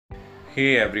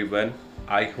Hey everyone,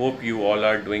 I hope you all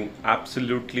are doing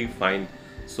absolutely fine.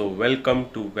 So, welcome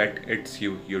to Vet It's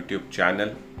You YouTube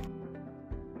channel.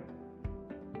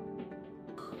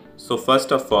 So,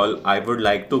 first of all, I would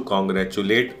like to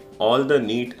congratulate all the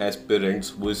NEET aspirants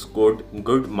who scored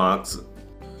good marks.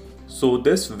 So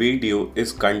this video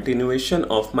is continuation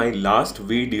of my last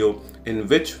video in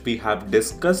which we have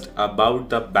discussed about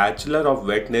the Bachelor of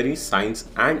Veterinary Science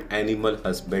and Animal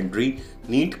Husbandry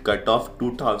NEET cutoff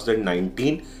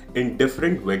 2019 in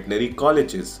different veterinary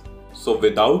colleges. So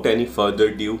without any further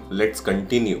ado, let's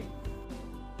continue.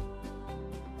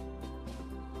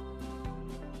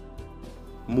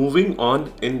 Moving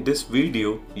on, in this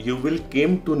video, you will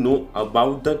came to know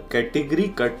about the category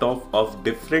cutoff of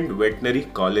different veterinary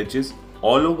colleges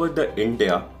all over the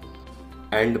India,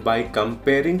 and by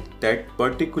comparing that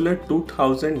particular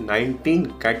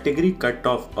 2019 category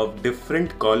cutoff of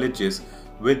different colleges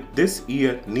with this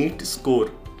year NEET score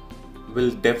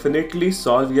will definitely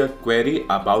solve your query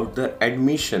about the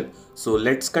admission. So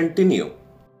let's continue.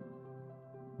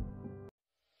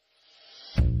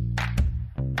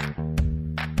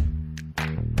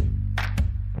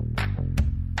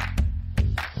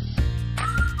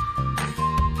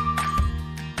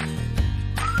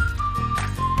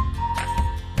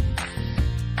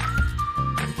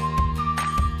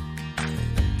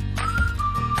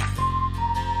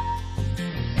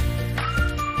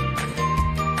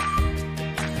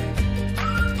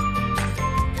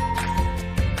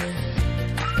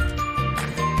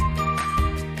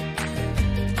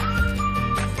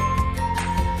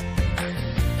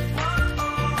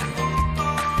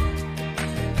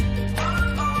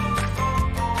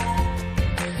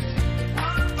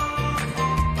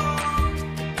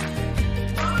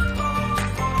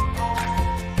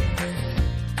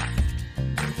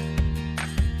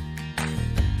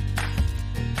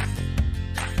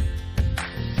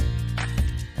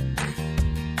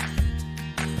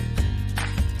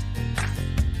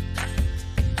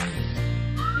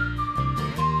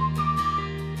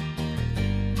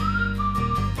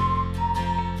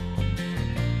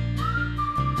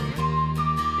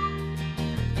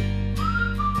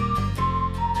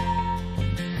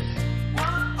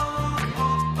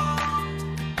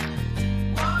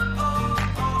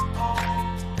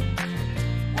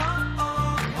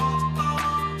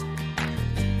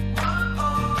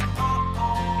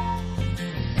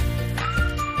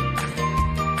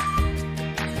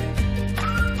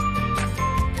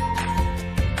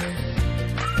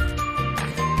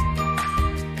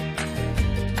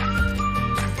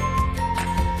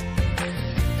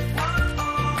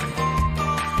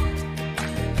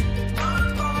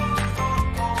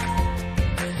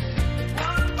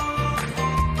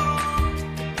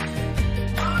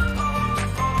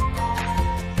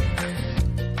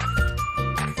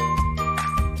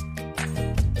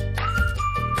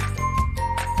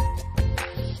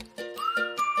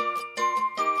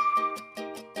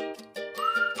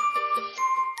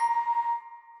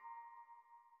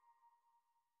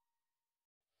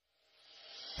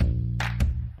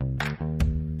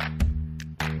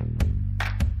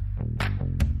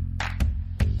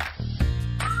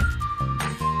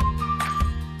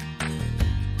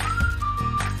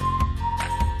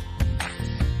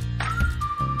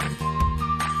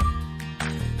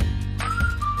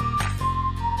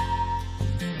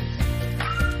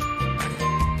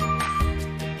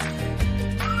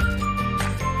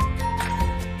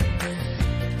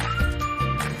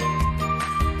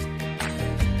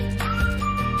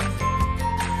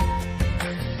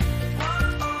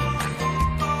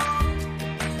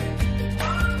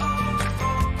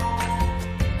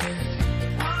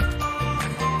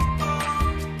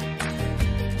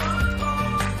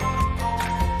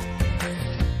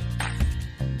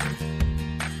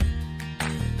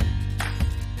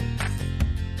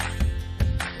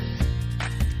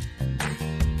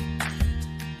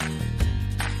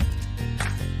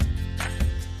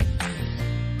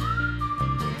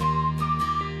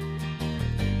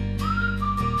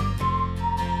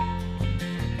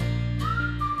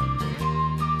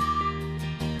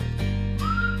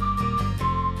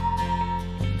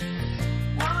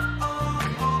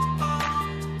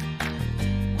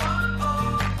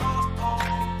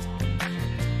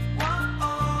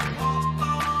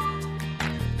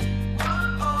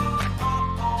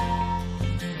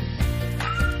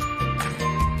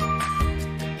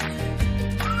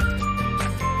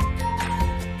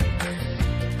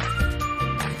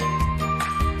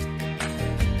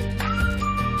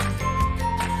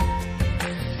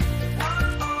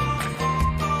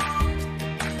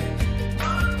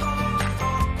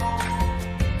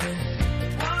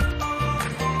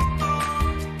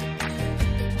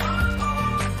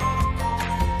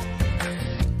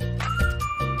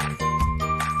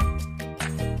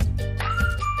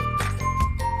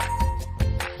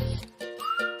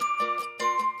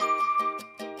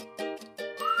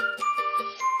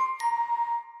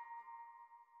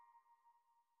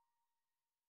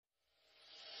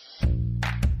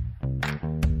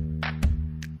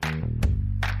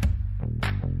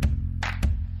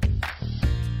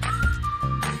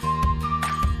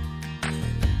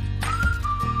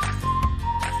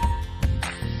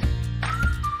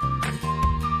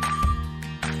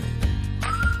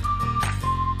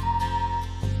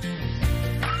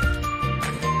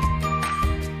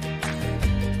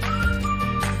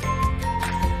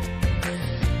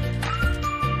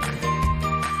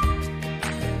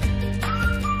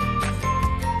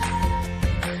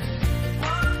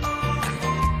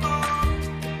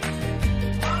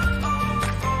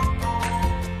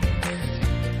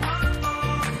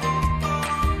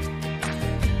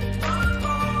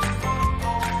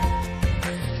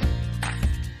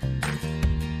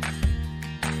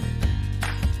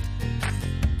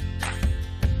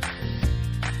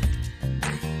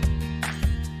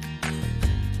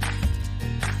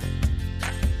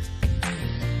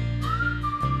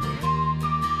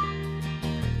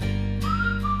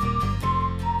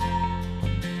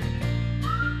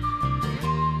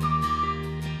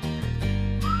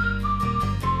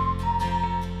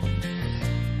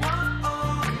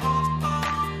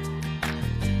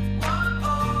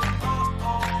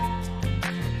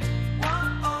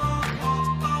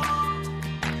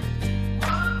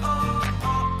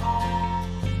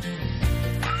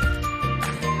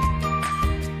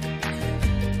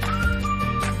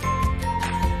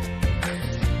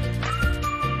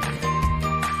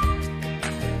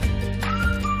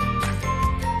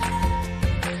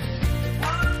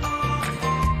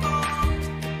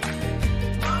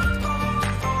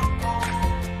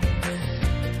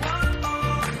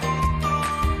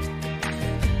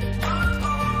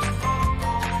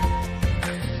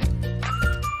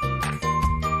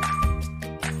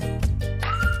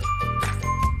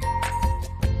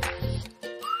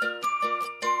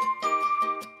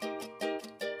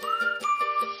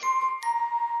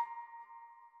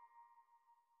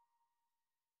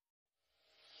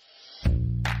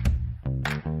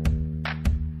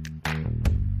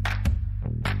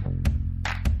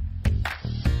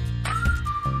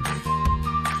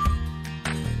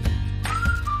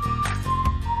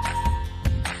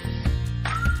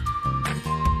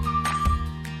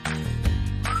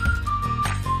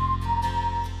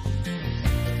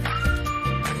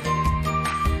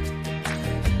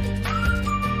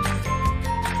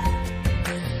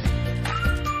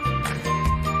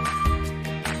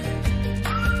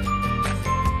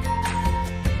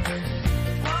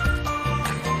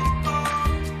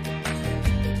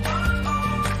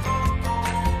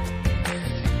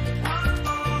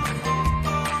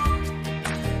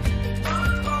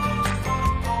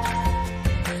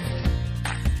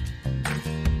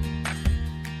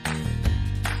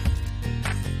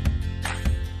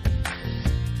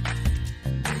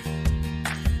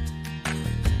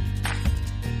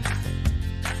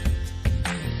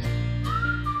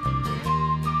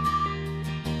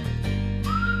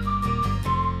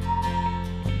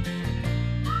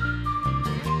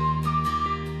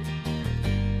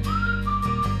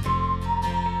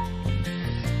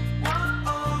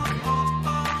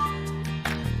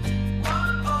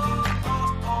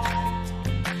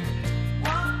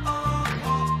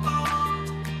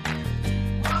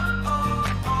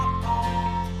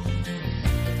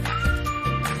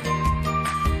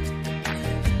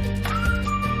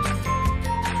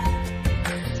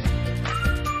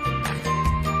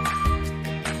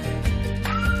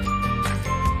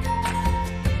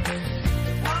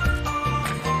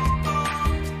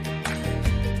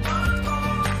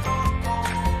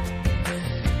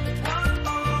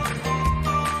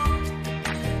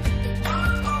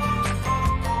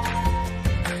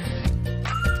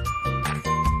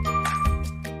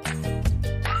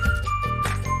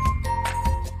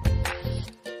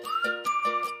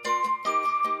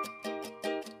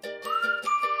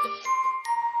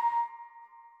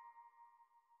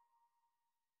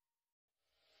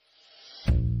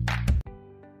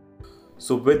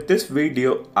 So with this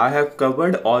video, I have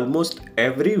covered almost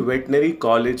every veterinary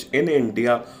college in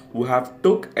India who have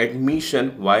took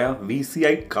admission via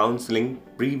VCI counseling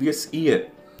previous year.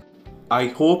 I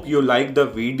hope you like the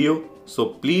video, so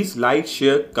please like,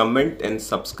 share, comment and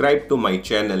subscribe to my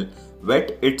channel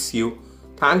Vet It's You.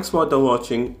 Thanks for the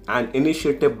watching, an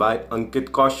initiative by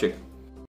Ankit Kaushik.